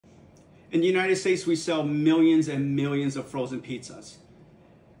In the United States, we sell millions and millions of frozen pizzas.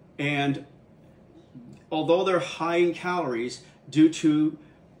 And although they're high in calories due to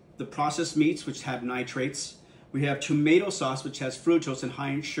the processed meats, which have nitrates, we have tomato sauce, which has fructose and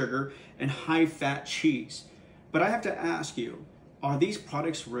high in sugar, and high fat cheese. But I have to ask you, are these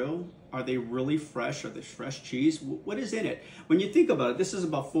products real? Are they really fresh? Are they fresh cheese? What is in it? When you think about it, this is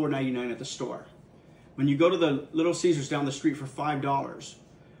about $4.99 at the store. When you go to the Little Caesars down the street for $5,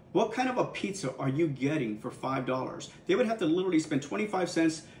 what kind of a pizza are you getting for $5? They would have to literally spend 25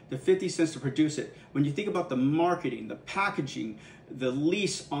 cents to 50 cents to produce it. When you think about the marketing, the packaging, the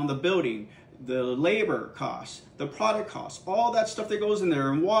lease on the building, the labor costs, the product costs, all that stuff that goes in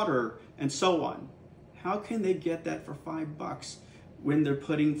there, and water and so on. How can they get that for $5 when they're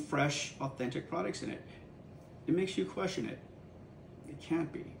putting fresh, authentic products in it? It makes you question it. It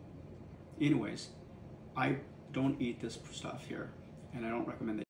can't be. Anyways, I don't eat this stuff here, and I don't recommend it.